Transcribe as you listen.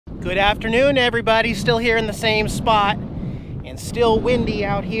Good afternoon, everybody. Still here in the same spot and still windy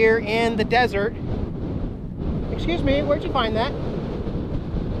out here in the desert. Excuse me, where'd you find that?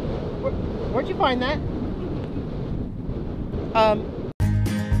 Where'd you find that?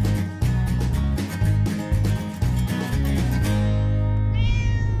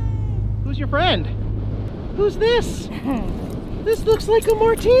 Who's your friend? Who's this? This looks like a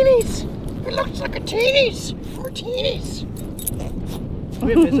martinis. It looks like a teenies. Martinis.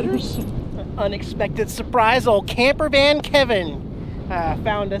 We have visitors. Unexpected surprise. Old camper van Kevin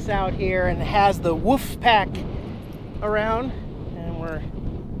found us out here and has the woof pack around, and we're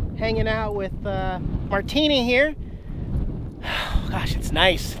hanging out with Martini here. Oh, gosh, it's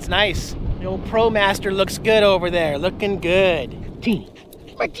nice. It's nice. The old ProMaster looks good over there. Looking good.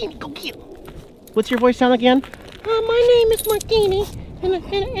 Martini, go get him. What's your voice sound like again? My name is Martini,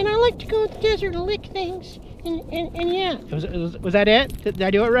 and I like to go to the desert and lick things. And yeah. Was that it? Did I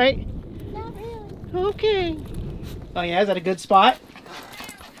do it right? Not really. Okay. Oh yeah, is that a good spot?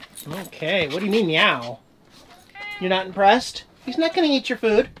 Okay, what do you mean meow? You're not impressed? He's not gonna eat your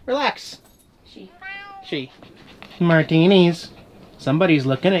food. Relax. She. Martinis. Somebody's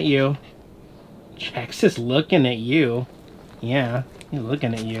looking at you. Jax is looking at you. Yeah, he's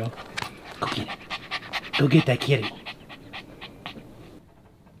looking at you. Go get it. Go get that kitty.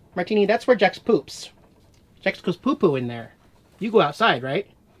 Martini, that's where Jax poops. Jax goes poo-poo in there. You go outside, right?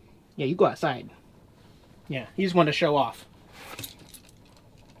 Yeah, you go outside. Yeah, he just wanted to show off.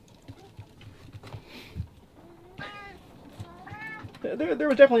 There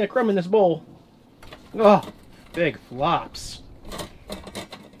was definitely a crumb in this bowl. Oh, big flops.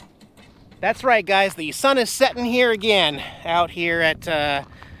 That's right, guys. The sun is setting here again, out here at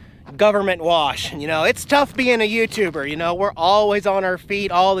Government Wash. You know, it's tough being a YouTuber. You know, we're always on our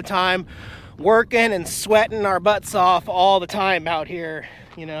feet all the time, working and sweating our butts off all the time out here,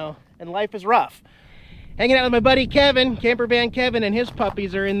 you know, and life is rough. Hanging out with my buddy Kevin, camper van Kevin, and his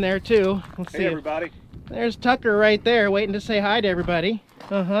puppies are in there too. Let's see. Hey everybody. There's Tucker right there waiting to say hi to everybody.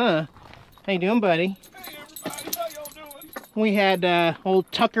 How you doing, buddy? Hey everybody, how y'all doing? We had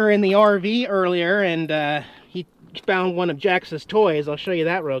old Tucker in the RV earlier, and he found one of Jax's toys. I'll show you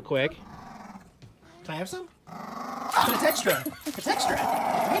that real quick. Can I have some? But it's extra. It's extra.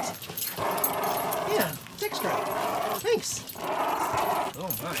 Right? Yeah, it's extra. Thanks. Oh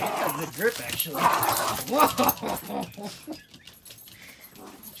my, it's got a good grip actually. Whoa!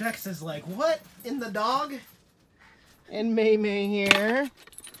 Jax is like, what in the dog? And May here.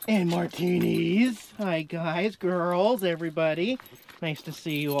 And Martinis. Hi guys, girls, everybody. Nice to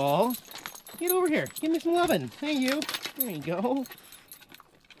see you all. Get over here. Give me some lovin'. Hey you. There you go.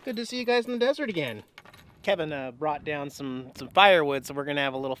 Good to see you guys in the desert again. Kevin brought down some firewood, so we're gonna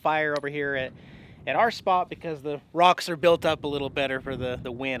have a little fire over here at our spot because the rocks are built up a little better for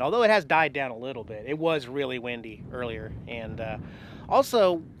the wind. Although it has died down a little bit. It was really windy earlier. And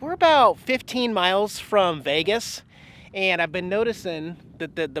also, we're about 15 miles from Vegas, and I've been noticing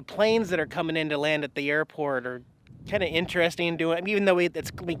that the planes that are coming in to land at the airport are kind of interesting doing, even though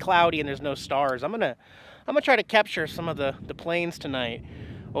it's gonna be cloudy and there's no stars. I'm gonna try to capture some of the planes tonight,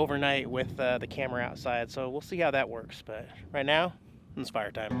 overnight, with the camera outside. So we'll see how that works. But right now, it's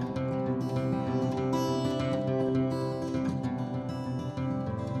fire time.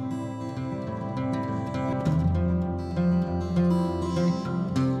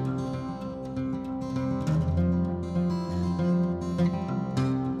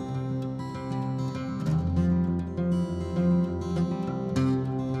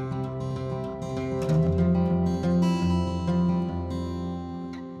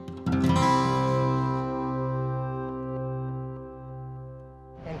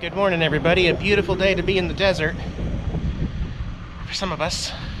 Good morning, everybody. A beautiful day to be in the desert. For some of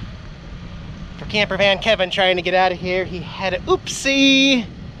us. For camper van Kevin trying to get out of here, he had an oopsie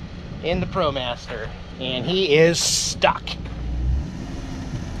in the ProMaster, and he is stuck.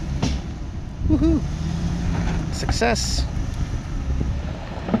 Woohoo! Success.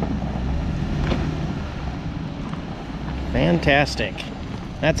 Fantastic.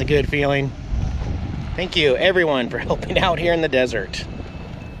 That's a good feeling. Thank you, everyone, for helping out here in the desert.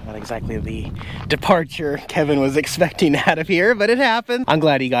 Not exactly the departure Kevin was expecting out of here, but it happened. I'm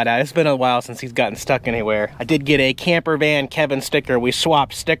glad he got out. It's been a while since he's gotten stuck anywhere. I did get a camper van Kevin sticker. We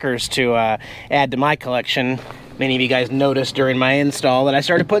swapped stickers to add to my collection. Many of you guys noticed during my install that I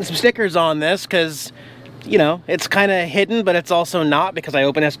started putting some stickers on this because, you know, it's kind of hidden, but it's also not because I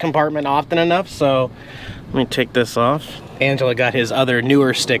open this compartment often enough. So let me take this off. Angela got his other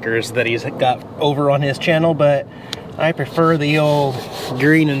newer stickers that he's got over on his channel, but I prefer the old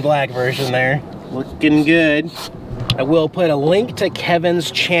green and black version there. Looking good. I will put a link to Kevin's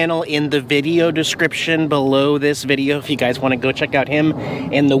channel in the video description below this video if you guys want to go check out him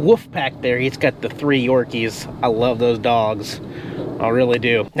and the wolf pack there. He's got the 3 Yorkies. I love those dogs. I really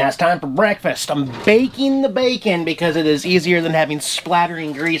do. Now it's time for breakfast. I'm baking the bacon because it is easier than having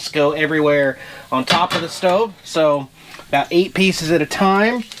splattering grease go everywhere on top of the stove. So about 8 pieces at a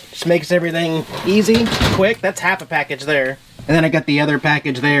time. Just makes everything easy, quick. That's half a package there. And then I got the other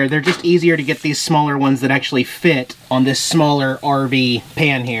package there. They're just easier to get these smaller ones that actually fit on this smaller RV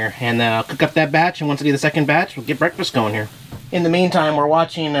pan here. And I'll cook up that batch, and once I do the second batch, we'll get breakfast going here. In the meantime, we're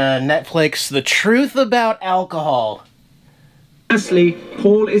watching Netflix, The Truth About Alcohol. Firstly,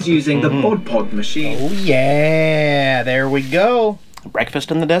 Paul is using the Bod Pod machine. Oh yeah, there we go.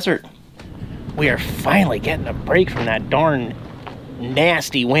 Breakfast in the desert. We are finally getting a break from that darn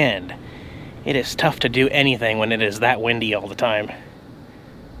nasty wind. It is tough to do anything when it is that windy all the time.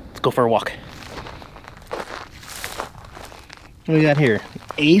 Let's go for a walk. What do we got here?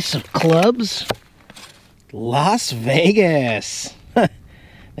 Ace of Clubs, Las Vegas.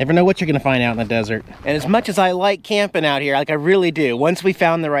 Never know what you're gonna find out in the desert. And as much as I like camping out here, like I really do, once we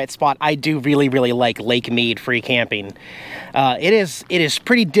found the right spot, I do really like Lake Mead free camping. It is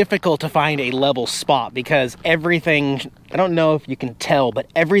pretty difficult to find a level spot because everything, I don't know if you can tell, but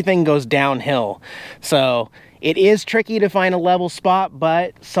everything goes downhill. So it is tricky to find a level spot,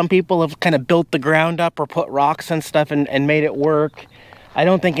 but some people have kind of built the ground up or put rocks and stuff and made it work. I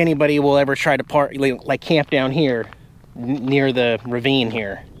don't think anybody will ever try to like camp down here near the ravine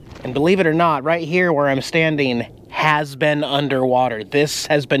here. And believe it or not, right here where I'm standing has been underwater. This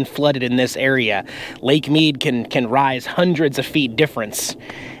has been flooded in this area. Lake Mead can rise hundreds of feet difference.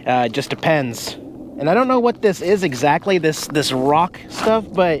 It just depends. And I don't know what this is exactly, this rock stuff,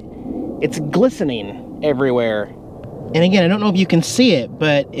 but it's glistening everywhere. And again, I don't know if you can see it,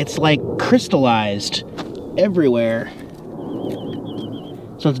 but it's like crystallized everywhere.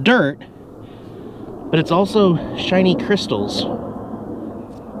 So it's dirt, but it's also shiny crystals.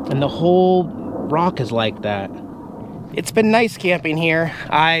 And the whole rock is like that. It's been nice camping here.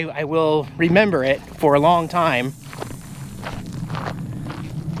 I will remember it for a long time.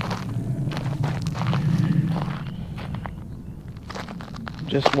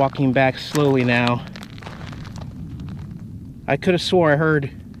 Just walking back slowly now. I could have swore I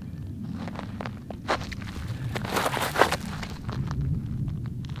heard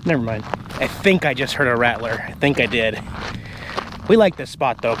never mind. I think I just heard a rattler. I think I did. We like this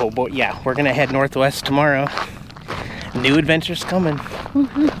spot though, but yeah, we're gonna head northwest tomorrow. New adventures coming.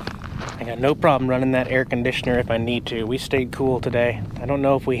 I got no problem running that air conditioner if I need to. We stayed cool today. I don't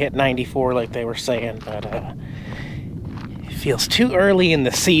know if we hit 94 like they were saying, but it feels too early in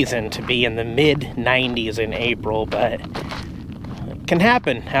the season to be in the mid 90s in April, but it can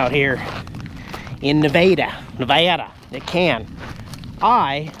happen out here in Nevada. It can.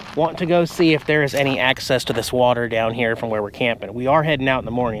 I want to go see if there is any access to this water down here from where we're camping. We are heading out in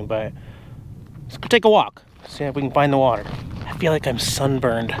the morning, but let's go take a walk. See if we can find the water. I feel like I'm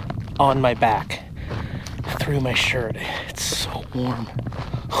sunburned on my back through my shirt. It's so warm.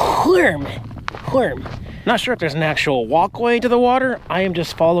 Warm. Not sure if there's an actual walkway to the water. I am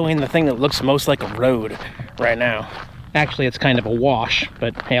just following the thing that looks most like a road right now. Actually, it's kind of a wash,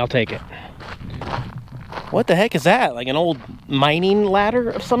 but hey, I'll take it. What the heck is that? Like an old mining ladder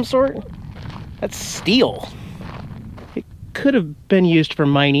of some sort? That's steel. It could have been used for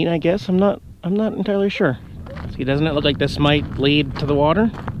mining, I guess. I'm not entirely sure. See, doesn't it look like this might lead to the water?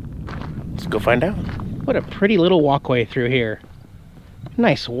 Let's go find out. What a pretty little walkway through here.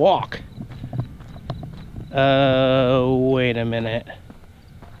 Nice walk. Wait a minute.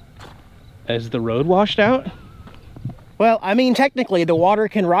 Is the road washed out? Well, I mean, technically the water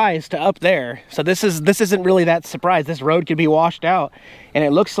can rise to up there. So this isn't really that surprised. This road could be washed out. And it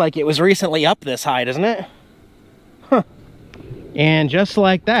looks like it was recently up this high, doesn't it? Huh. And just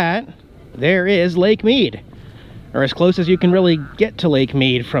like that, there is Lake Mead. Or as close as you can really get to Lake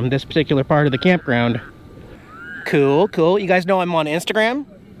Mead from this particular part of the campground. Cool, cool. You guys know I'm on Instagram.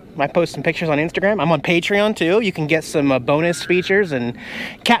 I post some pictures on Instagram. I'm on Patreon too. You can get some bonus features and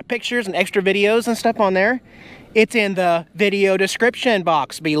cat pictures and extra videos and stuff on there. It's in the video description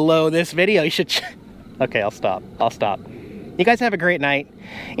box below this video. You should... Okay, I'll stop. You guys have a great night.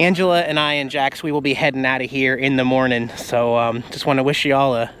 Angela and I and Jax, we will be heading out of here in the morning. So just want to wish you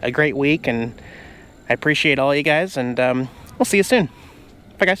all a great week, and I appreciate all you guys, and we'll see you soon.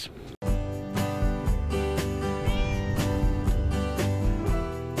 Bye, guys.